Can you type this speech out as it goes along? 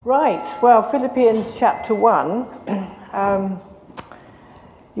Right, well, Philippians chapter 1.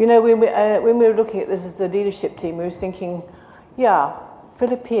 When we were looking at this as a leadership team, we were thinking,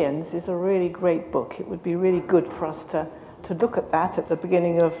 Philippians is a really great book. It would be really good for us to look at that at the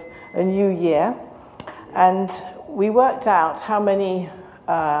beginning of a new year. And we worked out how many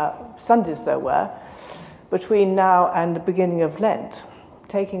Sundays there were between now and the beginning of Lent,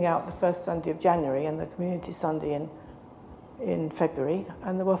 taking out the first Sunday of January and the Community Sunday in February,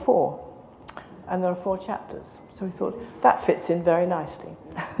 and there were 4. And there are 4 chapters. So we thought, that fits in very nicely.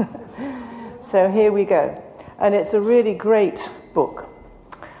 So here we go. And it's a really great book.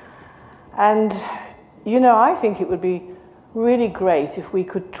 And, I think it would be really great if we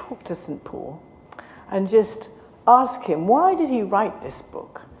could talk to St. Paul and just ask him, why did he write this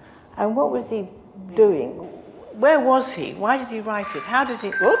book? And what was he doing? Where was he? Why did he write it? How did he...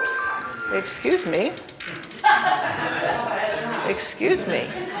 Whoops! Excuse me. Excuse me.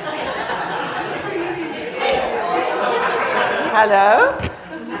 Hello?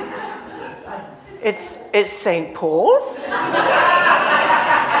 It's St. Paul?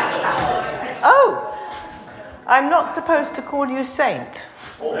 Oh, I'm not supposed to call you Saint.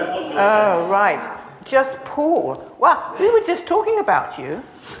 Oh, right. Just Paul. Wow, we were just talking about you.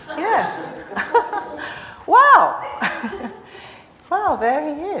 Yes. Wow. Wow,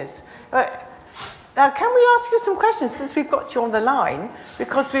 there he is. Now, can we ask you some questions since we've got you on the line?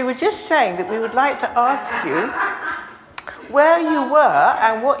 Because we were just saying that we would like to ask you where you were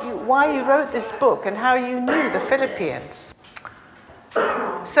and why you wrote this book and how you knew the Philippians.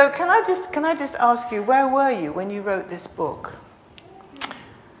 So can I just ask you, where were you when you wrote this book?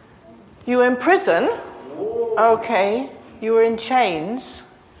 You were in prison? Okay. You were in chains?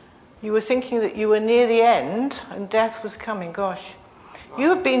 You were thinking that you were near the end and death was coming? Gosh. You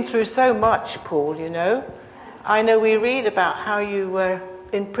have been through so much, Paul, I know we read about how you were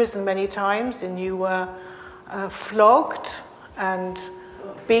in prison many times and you were flogged and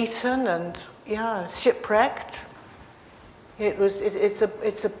beaten and shipwrecked. It's a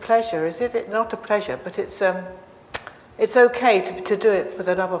pleasure, is it? It's not a pleasure, but it's okay to do it for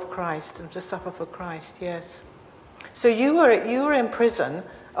the love of Christ and to suffer for Christ. Yes. So you were in prison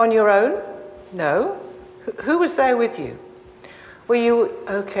on your own? No. Who was there with you? Well,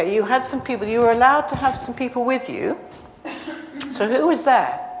 you had some people. You were allowed to have some people with you. So who was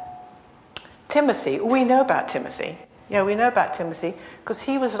there? Timothy. We know about Timothy. Yeah, we know about Timothy because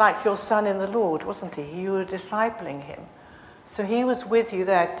he was like your son in the Lord, wasn't he? You were discipling him. So he was with you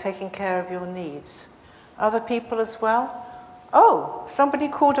there, taking care of your needs. Other people as well? Oh, somebody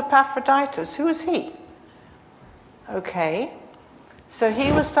called Epaphroditus. Who was he? Okay. So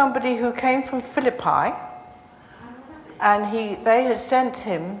he was somebody who came from Philippi, and they had sent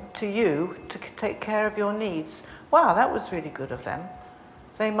him to you to take care of your needs. Wow, that was really good of them.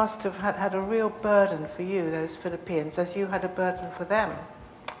 They must have had a real burden for you, those Philippians, as you had a burden for them.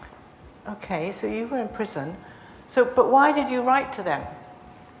 Okay, so you were in prison. But why did you write to them?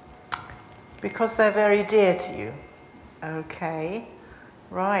 Because they're very dear to you. Okay,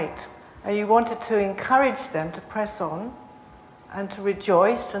 right. And you wanted to encourage them to press on and to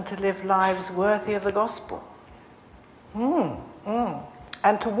rejoice and to live lives worthy of the gospel.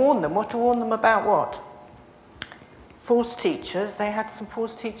 And to warn them. To warn them about what? False teachers. They had some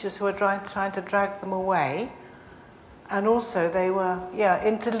false teachers who were trying to drag them away. And also they were,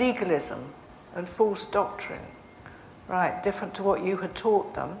 into legalism and false doctrine. Right, different to what you had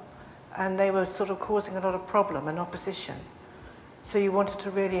taught them. And they were sort of causing a lot of problem and opposition. So you wanted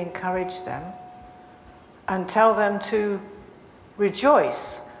to really encourage them and tell them to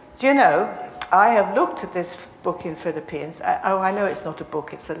rejoice. Do you know, I have looked at this book in Philippians. I know it's not a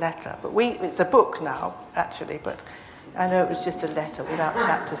book, it's a letter. But it's a book now, actually. But I know it was just a letter without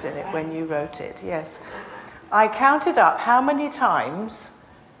chapters in it when you wrote it, yes. I counted up how many times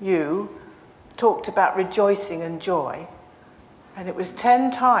you talked about rejoicing and joy. And it was 10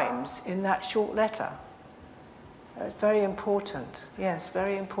 times in that short letter. It's very important. Yes,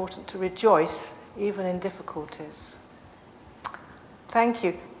 very important to rejoice even in difficulties. Thank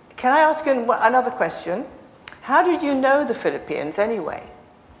you. Can I ask you another question? How did you know the Philippians anyway?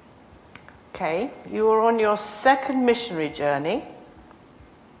 Okay, you were on your second missionary journey,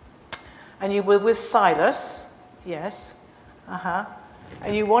 and you were with Silas, yes,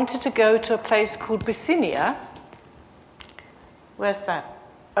 and you wanted to go to a place called Bithynia. Where's that?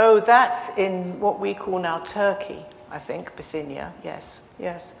 Oh, that's in what we call now Turkey, I think, Bithynia, yes.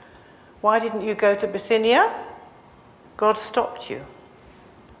 Why didn't you go to Bithynia? God stopped you.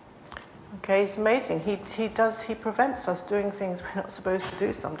 Okay, it's amazing. He prevents us doing things we're not supposed to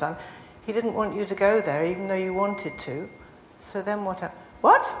do sometimes. He didn't want you to go there, even though you wanted to. So then what happened?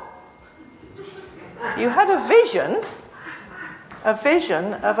 What? You had a vision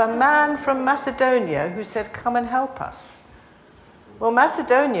of a man from Macedonia who said, come and help us. Well,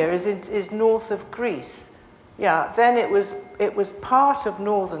 Macedonia is north of Greece. Yeah, then it was part of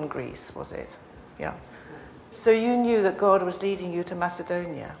northern Greece, was it? Yeah. So you knew that God was leading you to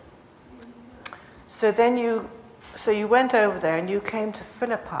Macedonia. So you went over there and you came to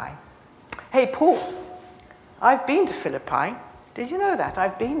Philippi. Hey, Paul, I've been to Philippi. Did you know that?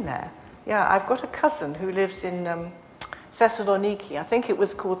 I've been there. Yeah, I've got a cousin who lives in Thessaloniki. I think it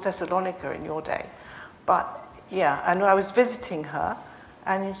was called Thessalonica in your day. But, yeah, and I was visiting her,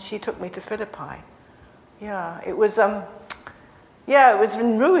 and she took me to Philippi. Yeah, it was in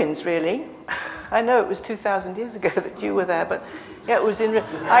ruins, really. I know it was 2,000 years ago that you were there, but, yeah, it was in ruins.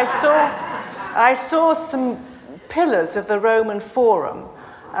 I saw some pillars of the Roman Forum.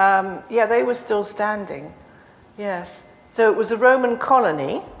 They were still standing. Yes. So it was a Roman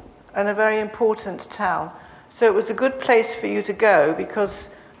colony and a very important town. So it was a good place for you to go because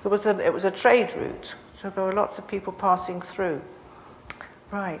it was a trade route. So there were lots of people passing through.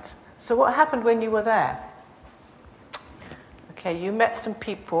 Right. So what happened when you were there? Okay, you met some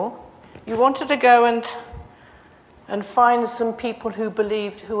people. You wanted to go and find some people who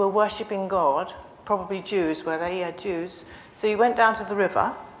were worshipping God, probably Jews, were they? Yeah, Jews. So you went down to the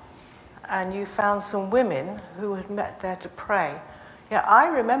river and you found some women who had met there to pray. Yeah, I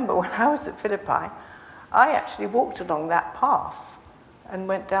remember when I was at Philippi, I actually walked along that path and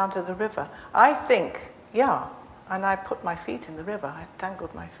went down to the river. I think, and I put my feet in the river. I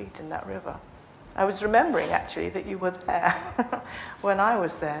dangled my feet in that river. I was remembering, actually, that you were there when I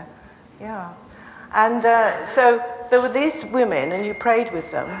was there. Yeah. And so there were these women, and you prayed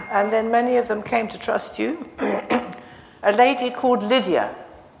with them, and then many of them came to trust you. A lady called Lydia,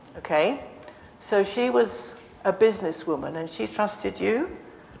 okay? So she was a businesswoman, and she trusted you,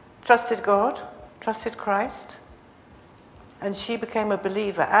 trusted God, trusted Christ, and she became a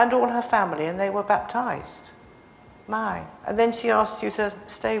believer, and all her family, and they were baptized. My. And then she asked you to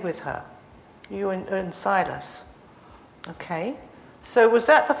stay with her, you and Silas. Okay? So was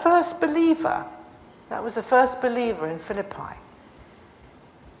that the first believer? That was the first believer in Philippi.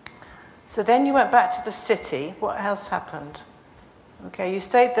 So then you went back to the city. What else happened? Okay, you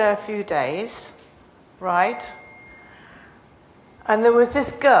stayed there a few days, right? And there was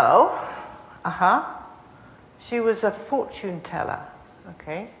this girl, she was a fortune teller,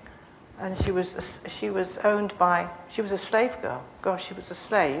 okay? And she was a slave girl. Gosh, she was a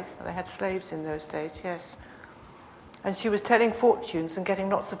slave. They had slaves in those days, yes. And she was telling fortunes and getting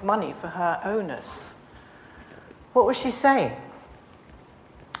lots of money for her owners. What was she saying?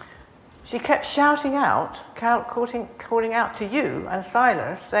 She kept shouting out, calling out to you and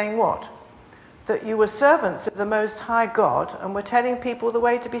Silas, saying what? That you were servants of the Most High God and were telling people the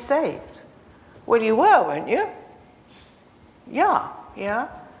way to be saved. Well, you were, weren't you? Yeah.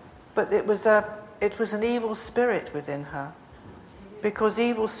 But it was an evil spirit within her. Because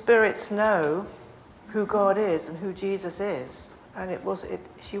evil spirits know who God is and who Jesus is. And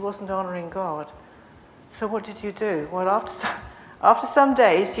she wasn't honouring God. So what did you do? Well, after some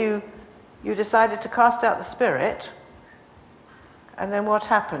days, you decided to cast out the spirit. And then what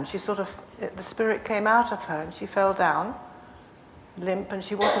happened? The spirit came out of her and she fell down, limp, and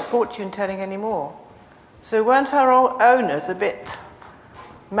she wasn't fortune telling anymore. So weren't her owners a bit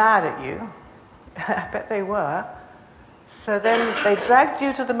mad at you? I bet they were. So then they dragged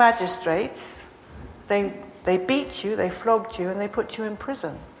you to the magistrates. They beat you, they flogged you, and they put you in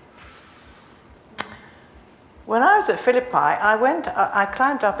prison. When I was at Philippi, I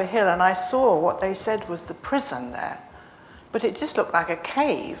climbed up a hill and I saw what they said was the prison there. But it just looked like a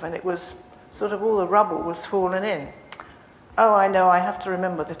cave, and it was sort of all the rubble was fallen in. Oh, I know, I have to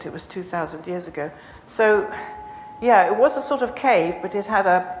remember that it was 2,000 years ago. So, yeah, it was a sort of cave, but it had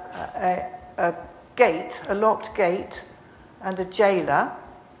a gate, a locked gate, and a jailer,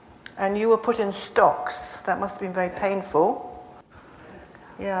 and you were put in stocks. That must have been very painful.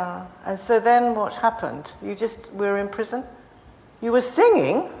 Yeah, and so then what happened? You were in prison? You were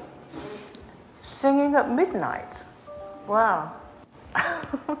singing at midnight. Wow.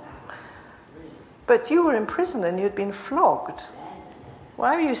 But you were in prison and you'd been flogged.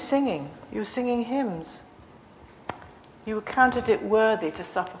 Why were you singing? You were singing hymns. You counted it worthy to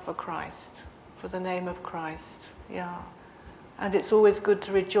suffer for Christ, for the name of Christ. Yeah. And it's always good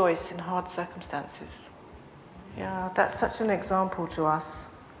to rejoice in hard circumstances. Yeah, that's such an example to us.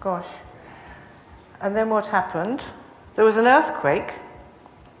 Gosh. And then what happened? There was an earthquake.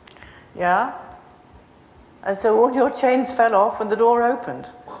 Yeah. And so all your chains fell off and the door opened.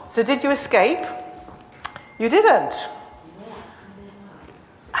 So did you escape? You didn't.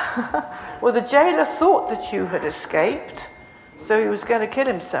 Well, the jailer thought that you had escaped, so he was going to kill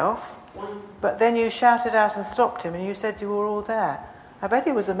himself. But then you shouted out and stopped him, and you said you were all there. I bet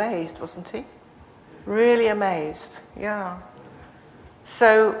he was amazed, wasn't he? Really amazed, yeah.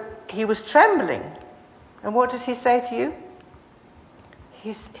 So he was trembling. And what did he say to you?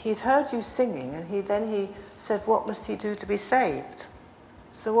 He'd heard you singing, and he said, what must he do to be saved?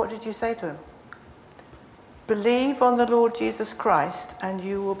 So what did you say to him? Believe on the Lord Jesus Christ, and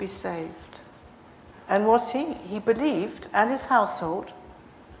you will be saved. And was he? He believed, and his household,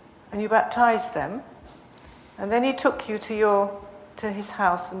 and you baptized them. And then he took you to his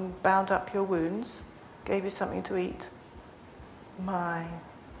house and bound up your wounds, gave you something to eat. My.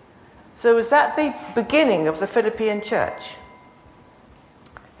 So was that the beginning of the Philippian church?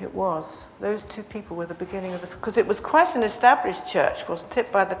 It was. Those two people were the beginning of because it was quite an established church, wasn't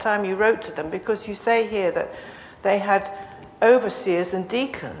it, by the time you wrote to them? Because you say here that they had overseers and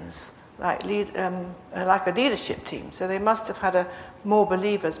deacons, like a leadership team. So they must have had more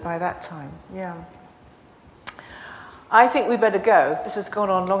believers by that time. Yeah. I think we better go. This has gone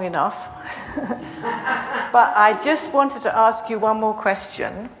on long enough. But I just wanted to ask you one more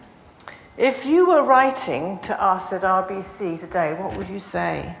question. If you were writing to us at RBC today, what would you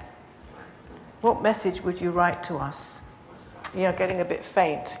say? What message would you write to us? You're getting a bit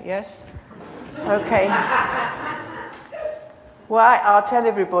faint, yes? Okay. Well, I'll tell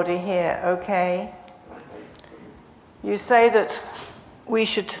everybody here, okay? You say that we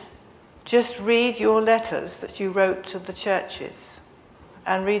should just read your letters that you wrote to the churches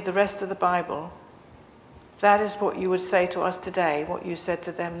and read the rest of the Bible. That is what you would say to us today, what you said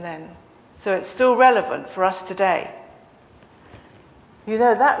to them then. So it's still relevant for us today. You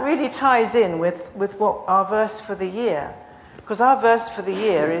know, that really ties in with what our verse for the year. Because our verse for the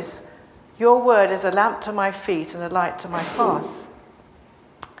year is, your word is a lamp to my feet and a light to my path.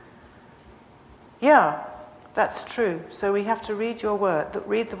 Yeah, that's true. So we have to read your word,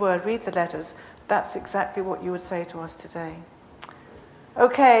 read the word, read the letters. That's exactly what you would say to us today.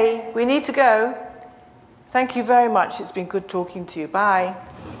 Okay, we need to go. Thank you very much. It's been good talking to you. Bye.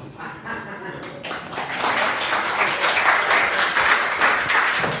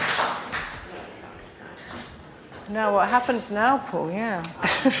 Now, what happens now, Paul? Yeah.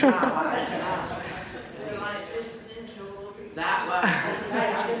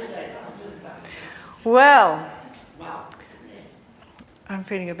 Well, I'm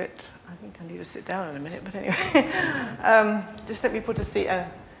feeling a bit. I think I need to sit down in a minute. But anyway, just let me put a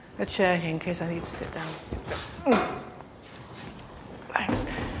chair here in case I need to sit down. Thanks.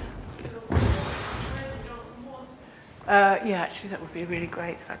 Yeah, actually, that would be really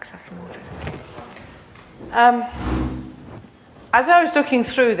great if I could have some water. As I was looking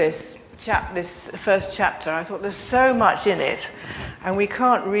through this first chapter, I thought there's so much in it, and we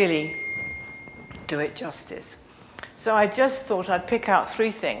can't really do it justice. So I just thought I'd pick out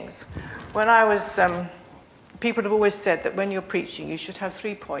three things. When I was, people have always said that when you're preaching, you should have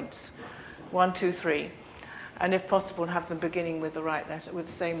 3 points, 1, 2, 3, and if possible, have them beginning with the right letter, with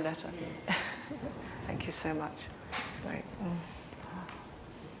the same letter. Thank you so much. That's great.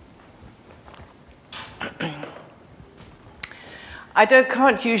 I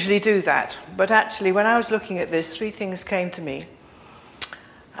can't usually do that, but actually when I was looking at this, 3 things came to me.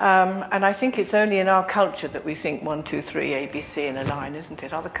 And I think it's only in our culture that we think 1, 2, 3, A, B, C in a line, isn't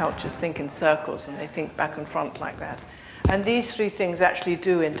it? Other cultures think in circles and they think back and front like that. And these 3 things actually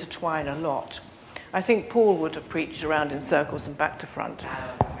do intertwine a lot. I think Paul would have preached around in circles and back to front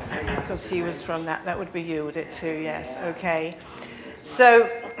because he was from that. That would be you, would it too? Yes, okay. So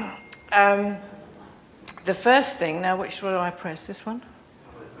the first thing, now which one do I press? This one?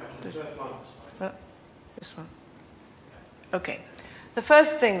 This one. Okay. The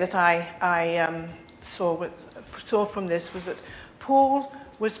first thing that I saw from this was that Paul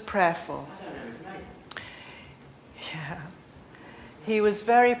was prayerful. Yeah. He was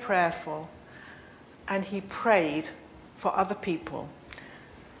very prayerful, and he prayed for other people.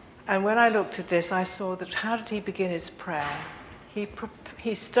 And when I looked at this, I saw that how did he begin his prayer?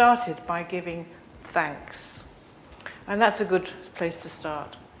 He started by giving thanks. And that's a good place to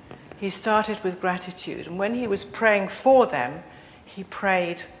start. He started with gratitude. And when he was praying for them, he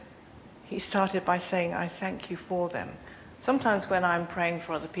started by saying, I thank you for them. Sometimes when I'm praying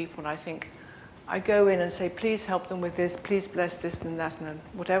for other people, I go in and say, please help them with this, please bless this and that, and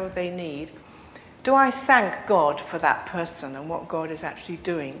whatever they need. Do I thank God for that person and what God is actually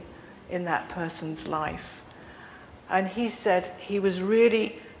doing in that person's life? And he said he was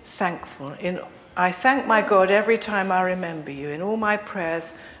really thankful. I thank my God every time I remember you. In all my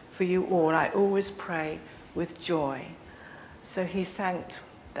prayers for you all, I always pray with joy. So he thanked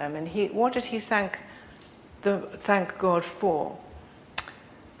them. And what did he thank God for?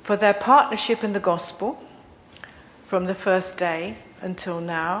 For their partnership in the gospel from the first day until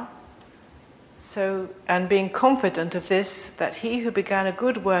now. So, and being confident of this, that he who began a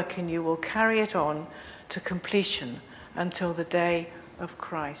good work in you will carry it on to completion until the day of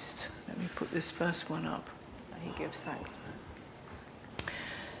Christ. Let me put this first one up. He gives thanks.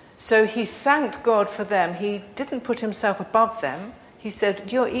 So he thanked God for them. He didn't put himself above them. He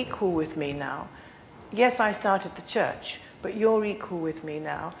said, you're equal with me now. Yes, I started the church, but you're equal with me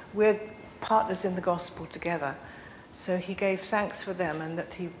now. We're partners in the gospel together. So he gave thanks for them and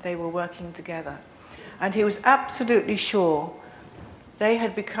that they were working together. And he was absolutely sure they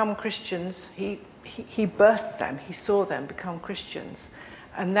had become Christians. He birthed them. He saw them become Christians.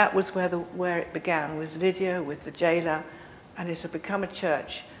 And that was where it began, with Lydia, with the jailer. And it had become a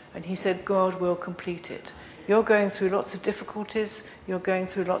church. And he said, God will complete it. You're going through lots of difficulties. You're going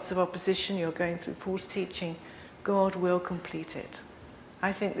through lots of opposition. You're going through false teaching. God will complete it.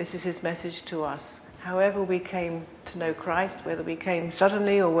 I think this is his message to us. However we came to know Christ, whether we came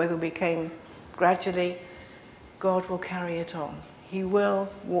suddenly or whether we came gradually, God will carry it on. He will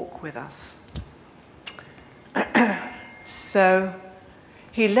walk with us. So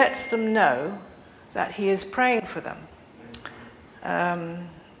he lets them know that he is praying for them.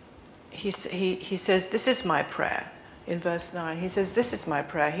 He says, this is my prayer, in verse 9. He says, this is my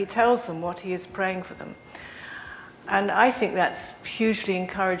prayer. He tells them what he is praying for them. And I think that's hugely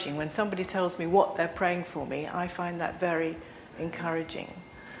encouraging. When somebody tells me what they're praying for me, I find that very encouraging.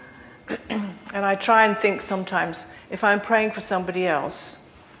 And I try and think sometimes, if I'm praying for somebody else,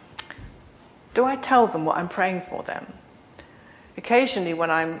 do I tell them what I'm praying for them? Occasionally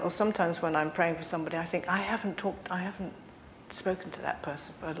sometimes when I'm praying for somebody, I think, I haven't spoken to that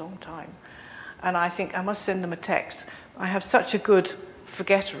person for a long time. And I think I must send them a text. I have such a good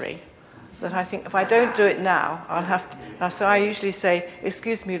forgettery that I think if I don't do it now, I'll have to. So I usually say,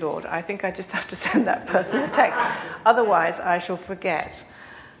 excuse me, Lord, I think I just have to send that person a text. Otherwise, I shall forget.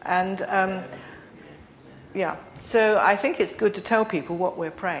 And so I think it's good to tell people what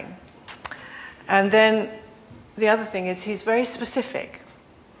we're praying. And then the other thing is he's very specific.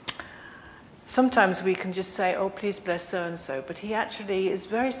 Sometimes we can just say, oh, please bless so-and-so, but he actually is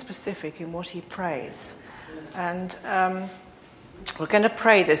very specific in what he prays. And we're going to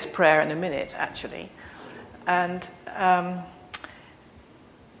pray this prayer in a minute, actually. And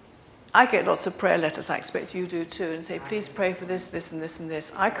I get lots of prayer letters, I expect you do too, and say, please pray for this, this, and this, and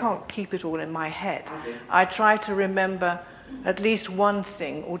this. I can't keep it all in my head. I try to remember at least one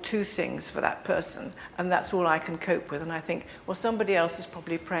thing or two things for that person, and that's all I can cope with. And I think, well, somebody else is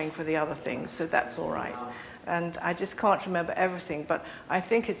probably praying for the other things, so that's all right. And I just can't remember everything, but I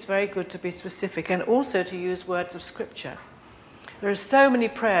think it's very good to be specific and also to use words of Scripture. There are so many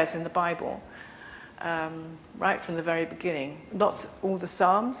prayers in the Bible, right from the very beginning. All the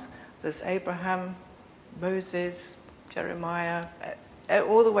Psalms. There's Abraham, Moses, Jeremiah,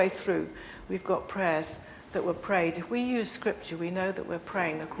 all the way through. We've got prayers that were prayed. If we use Scripture, we know that we're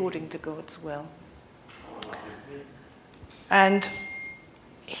praying according to God's will. And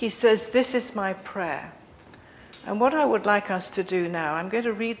he says, this is my prayer. And what I would like us to do now, I'm going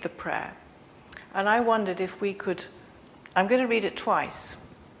to read the prayer. And I wondered if we could, I'm going to read it twice.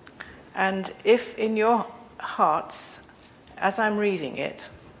 And if in your hearts, as I'm reading it,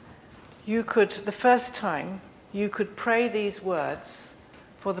 you could, the first time, you could pray these words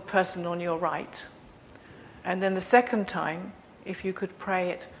for the person on your right. And then the second time, if you could pray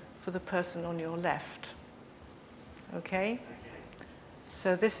it for the person on your left. Okay?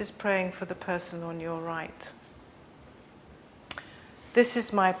 So this is praying for the person on your right. This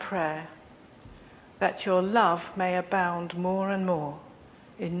is my prayer, that your love may abound more and more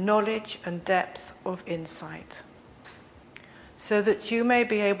in knowledge and depth of insight, so that you may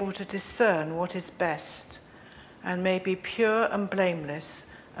be able to discern what is best and may be pure and blameless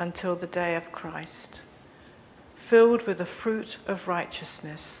until the day of Christ, filled with the fruit of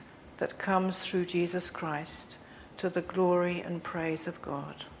righteousness that comes through Jesus Christ to the glory and praise of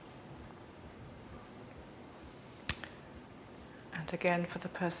God. And again for the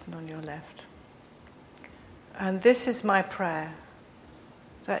person on your left. And this is my prayer,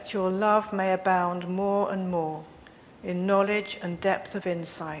 that your love may abound more and more in knowledge and depth of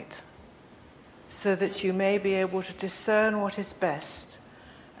insight, so that you may be able to discern what is best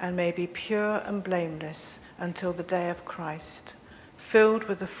and may be pure and blameless until the day of Christ, filled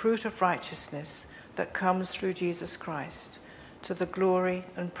with the fruit of righteousness that comes through Jesus Christ, to the glory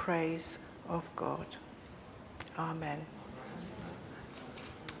and praise of God. Amen.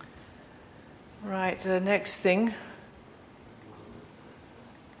 Right, the next thing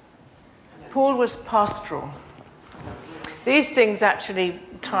Paul was pastoral. These things actually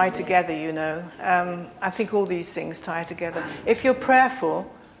tie together, you know. I think all these things tie together. If you're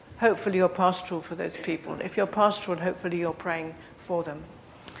prayerful, hopefully you're pastoral for those people. If you're pastoral, hopefully you're praying for them.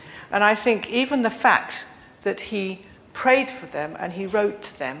 And I think even the fact that he prayed for them and he wrote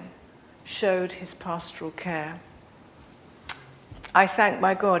to them showed his pastoral care. I thank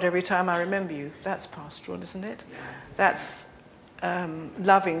my God every time I remember you. That's pastoral, isn't it? That's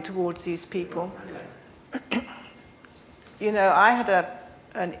loving towards these people. You know, I had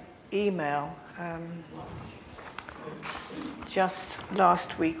an email just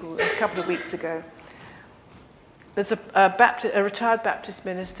last week or a couple of weeks ago. There's a retired Baptist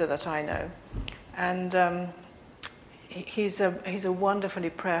minister that I know, and he's a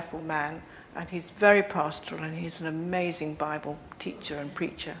wonderfully prayerful man, and he's very pastoral, and he's an amazing Bible teacher and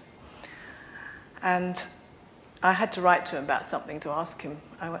preacher. And I had to write to him about something to ask him.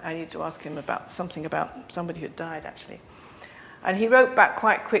 I needed to ask him about something about somebody who had died, actually. And he wrote back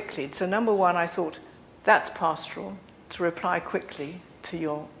quite quickly. So number one, I thought, that's pastoral, to reply quickly to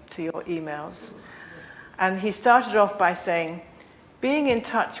your emails. And he started off by saying, being in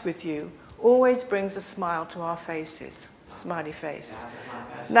touch with you always brings a smile to our faces. Smiley face.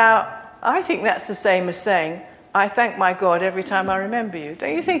 Now, I think that's the same as saying, I thank my God every time I remember you.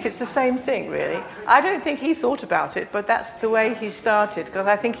 Don't you think it's the same thing, really? I don't think he thought about it, but that's the way he started, because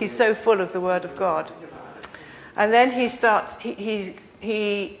I think he's so full of the Word of God. And then he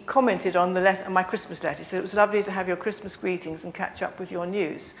commented on my Christmas letter. He said, it was lovely to have your Christmas greetings and catch up with your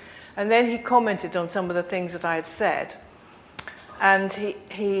news. And then he commented on some of the things that I had said. And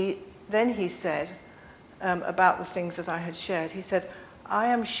then he said about the things that I had shared, he said, I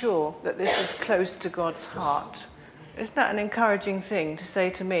am sure that this is close to God's heart. Isn't that an encouraging thing to say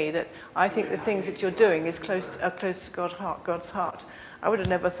to me, that I think the things that you're doing are close to God's heart? I would have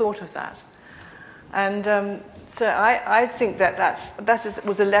never thought of that. And so I think that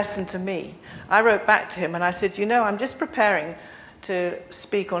was a lesson to me. I wrote back to him and I said, you know, I'm just preparing to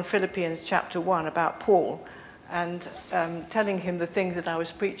speak on Philippians chapter 1 about Paul, and telling him the things that I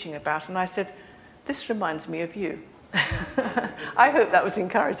was preaching about. And I said, this reminds me of you. I hope that was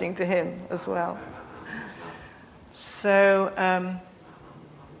encouraging to him as well. So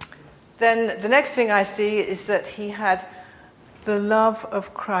then the next thing I see is that he had the love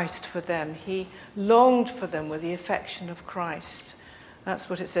of Christ for them. He longed for them with the affection of Christ. That's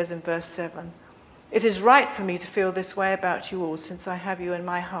what it says in verse 7. It is right for me to feel this way about you all, since I have you in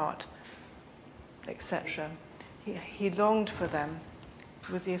my heart, etc. He longed for them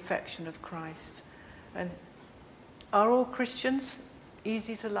with the affection of Christ. And are all Christians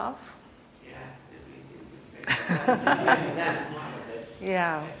easy to love?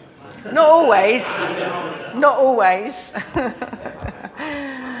 Yeah. Not always. Not always.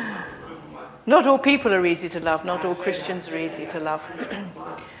 Not all people are easy to love. Not all Christians are easy to love.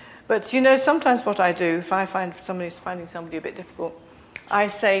 But, you know, sometimes what I do, if I find somebody's finding somebody a bit difficult, I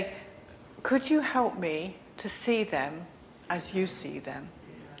say, could you help me to see them as you see them?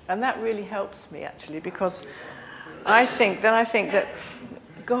 And that really helps me, actually, because I think that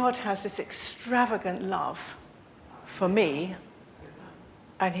God has this extravagant love for me,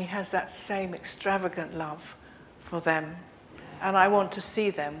 and he has that same extravagant love for them. And I want to see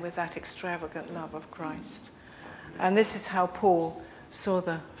them with that extravagant love of Christ. And this is how Paul saw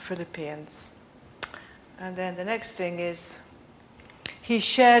the Philippians. And then the next thing is, he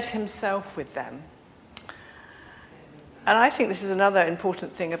shared himself with them. And I think this is another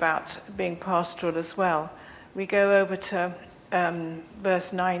important thing about being pastoral as well. We go over to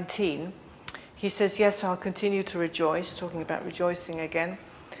verse 19. He says, yes, I'll continue to rejoice, talking about rejoicing again.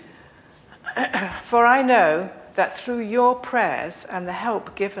 For I know that through your prayers and the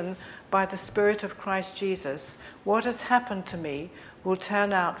help given by the Spirit of Christ Jesus, what has happened to me will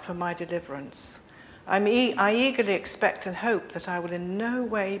turn out for my deliverance. I eagerly expect and hope that I will in no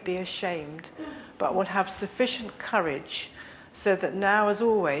way be ashamed, but will have sufficient courage, so that now, as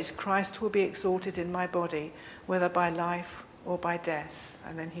always, Christ will be exalted in my body, whether by life or by death.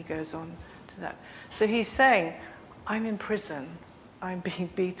 And then he goes on to that. So he's saying, I'm in prison, I'm being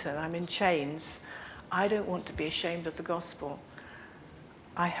beaten, I'm in chains. I don't want to be ashamed of the gospel.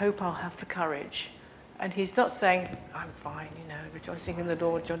 I hope I'll have the courage. And he's not saying, I'm fine, you know, rejoicing in the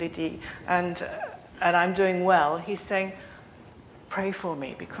Lord, jolly dee, and I'm doing well. He's saying, pray for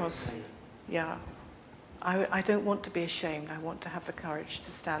me, because, yeah, I don't want to be ashamed. I want to have the courage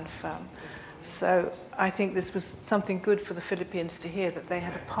to stand firm. So I think this was something good for the Philippians to hear, that they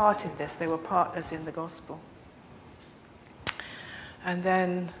had a part in this. They were partners in the gospel. And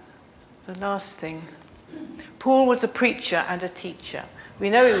then the last thing, Paul was a preacher and a teacher. We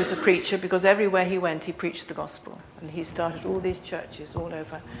know he was a preacher because everywhere he went, he preached the gospel. And he started all these churches all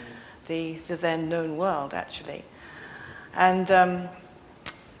over the then known world, actually. And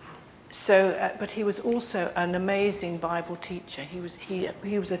but he was also an amazing Bible teacher. He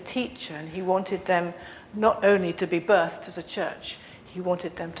was a teacher, and he wanted them not only to be birthed as a church, he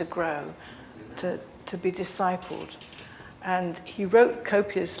wanted them to grow, to be discipled. And he wrote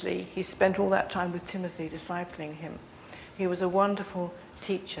copiously. He spent all that time with Timothy discipling him. He was a wonderful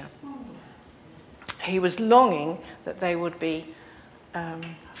teacher. He was longing that they would be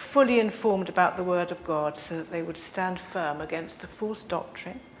fully informed about the Word of God so that they would stand firm against the false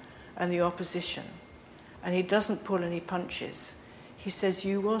doctrine and the opposition. And he doesn't pull any punches. He says,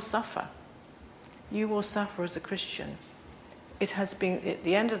 you will suffer. You will suffer as a Christian. It has been, at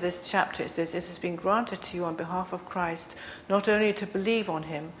the end of this chapter, it says, it has been granted to you on behalf of Christ, not only to believe on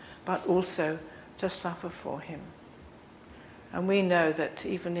him, but also to suffer for him. And we know that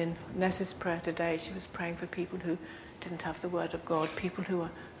even in Nessa's prayer today, she was praying for people who didn't have the Word of God, people who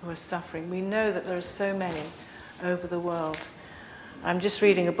are suffering. We know that there are so many over the world. I'm just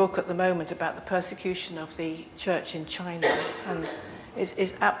reading a book at the moment about the persecution of the church in China, and it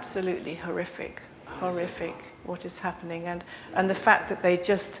is absolutely horrific what is happening, and the fact that they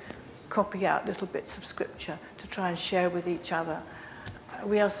just copy out little bits of scripture to try and share with each other.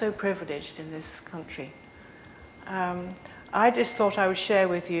 We are so privileged in this country. I just thought I would share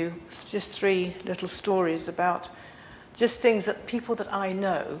with you just 3 little stories about just things that people that I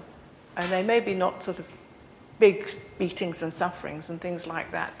know, and they may be not sort of big beatings and sufferings and things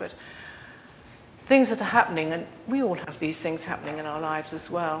like that, but things that are happening, and we all have these things happening in our lives as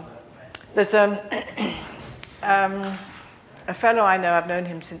well. There's a fellow I know, I've known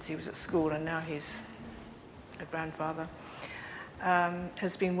him since he was at school, and now he's a grandfather,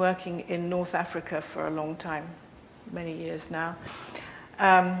 has been working in North Africa for a long time, many years now.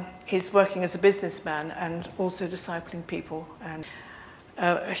 He's working as a businessman and also discipling people, and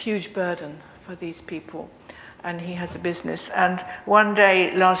a huge burden for these people. And he has a business. And one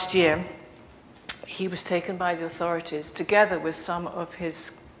day last year, he was taken by the authorities together with some of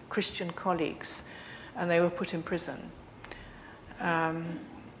his Christian colleagues, and they were put in prison. And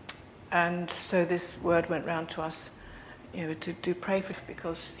so this word went round to us, to pray for him,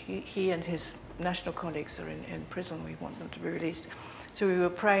 because he and his national colleagues are in prison. We want them to be released. So we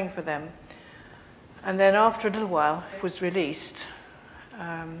were praying for them. And then after a little while, he was released,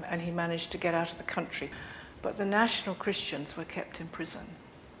 and he managed to get out of the country. But the national Christians were kept in prison.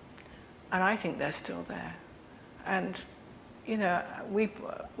 And I think they're still there. And, we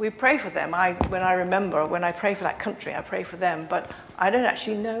pray for them. When I pray for that country, I pray for them. But I don't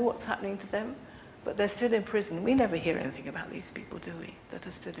actually know what's happening to them. But they're still in prison. We never hear anything about these people, do we, that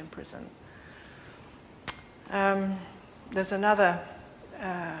are still in prison? There's another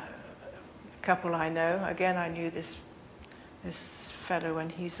couple I know. Again, I knew this fellow when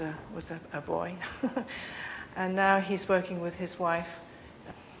he was a boy. And now he's working with his wife.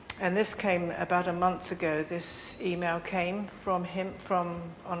 And this came about a month ago. This email came from him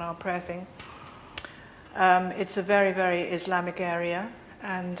on our prayer thing. It's a very, very Islamic area.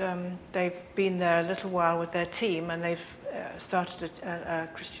 And they've been there a little while with their team, and they've started a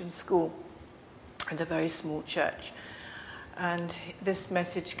Christian school and a very small church. And this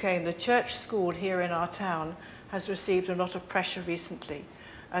message came: the church school here in our town has received a lot of pressure recently,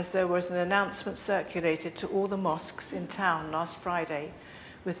 as there was an announcement circulated to all the mosques in town last Friday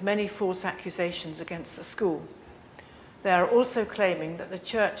with many false accusations against the school. They are also claiming that the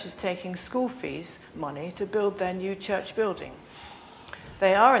church is taking school fees money to build their new church building.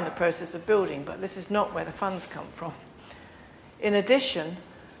 They are in the process of building, but this is not where the funds come from. In addition,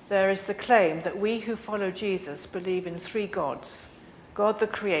 there is the claim that we who follow Jesus believe in 3 gods: God the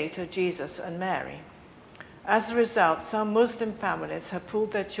Creator, Jesus, and Mary. As a result, some Muslim families have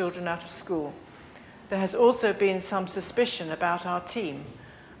pulled their children out of school. There has also been some suspicion about our team,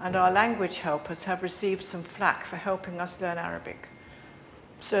 and our language helpers have received some flack for helping us learn Arabic.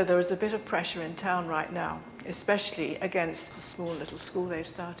 So there is a bit of pressure in town right now, especially against the small little school they've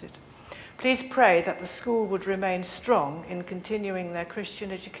started. Please pray that the school would remain strong in continuing their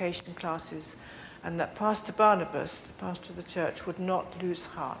Christian education classes, and that Pastor Barnabas, the pastor of the church, would not lose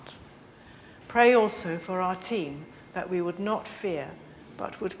heart. Pray also for our team that we would not fear,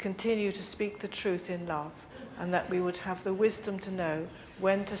 but would continue to speak the truth in love, and that we would have the wisdom to know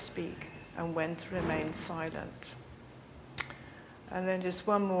when to speak and when to remain silent. And then just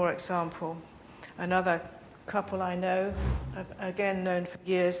one more example. Another couple I know, again known for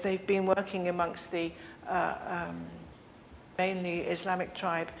years, they've been working amongst the mainly Islamic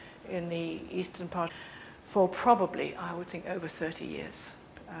tribe in the eastern part for probably, I would think, over 30 years.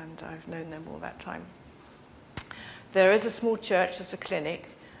 And I've known them all that time. There is a small church, there's a clinic,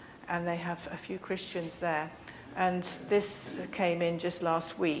 and they have a few Christians there. And this came in just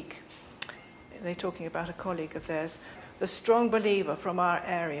last week. They're talking about a colleague of theirs. The strong believer from our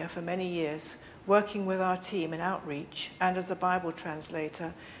area for many years, working with our team in outreach and as a Bible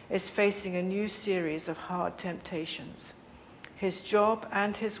translator, is facing a new series of hard temptations. His job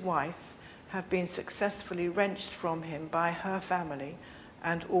and his wife have been successfully wrenched from him by her family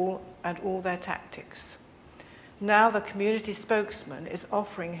and all their tactics. Now the community spokesman is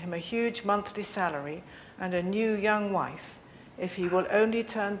offering him a huge monthly salary and a new young wife if he will only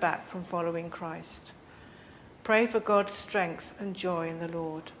turn back from following Christ. Pray for God's strength and joy in the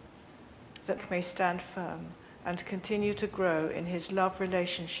Lord, that he may stand firm and continue to grow in his love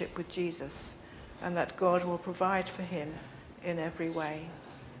relationship with Jesus, and that God will provide for him in every way.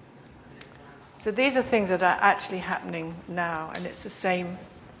 So these are things that are actually happening now, and it's the same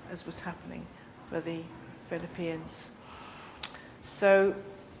as was happening for the Philippians. So,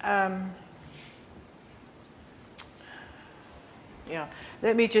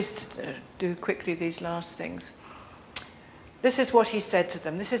 let me just do quickly these last things. This is what he said to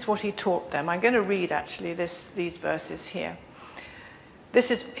them. This is what he taught them. I'm going to read, actually, these verses here.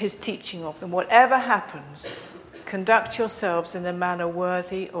 This is his teaching of them. Whatever happens, conduct yourselves in a manner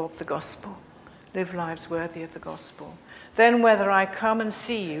worthy of the gospel. Live lives worthy of the gospel. Then whether I come and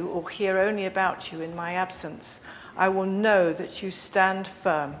see you or hear only about you in my absence, I will know that you stand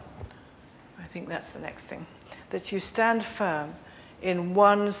firm. I think that's the next thing. That you stand firm in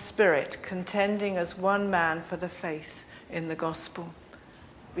one spirit, contending as one man for the faith in the gospel.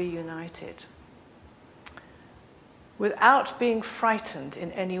 Be united. Without being frightened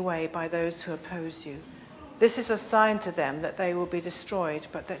in any way by those who oppose you. This is a sign to them that they will be destroyed,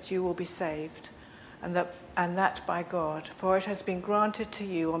 but that you will be saved. And that by God, for it has been granted to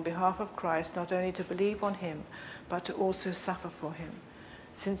you on behalf of Christ not only to believe on him, but to also suffer for him,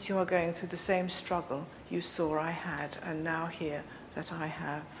 since you are going through the same struggle you saw I had, and now hear that I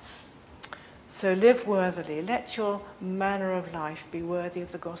have. So live worthily. Let your manner of life be worthy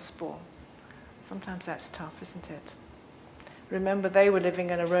of the gospel. Sometimes that's tough, isn't it? Remember, they were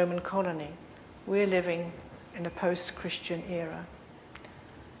living in a Roman colony. We're living in a post-Christian era.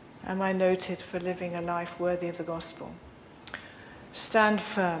 Am I noted for living a life worthy of the gospel? Stand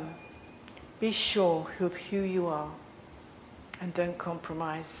firm. Be sure of who you are. And don't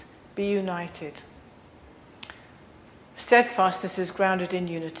compromise. Be united. Steadfastness is grounded in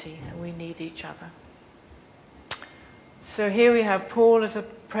unity, and we need each other. So here we have Paul as a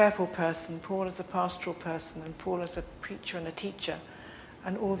prayerful person, Paul as a pastoral person, and Paul as a preacher and a teacher.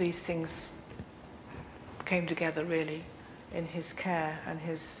 And all these things came together, really, in his care and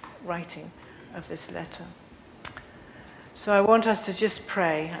his writing of this letter. So I want us to just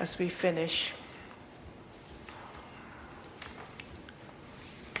pray as we finish.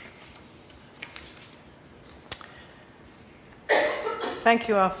 Thank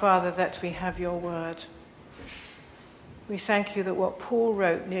you, our Father, that we have your word. We thank you that what Paul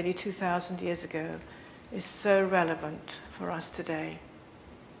wrote nearly 2,000 years ago is so relevant for us today.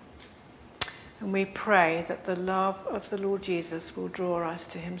 And we pray that the love of the Lord Jesus will draw us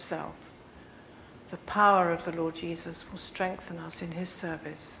to himself. The power of the Lord Jesus will strengthen us in his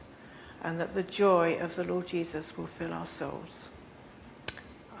service, and that the joy of the Lord Jesus will fill our souls.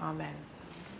 Amen.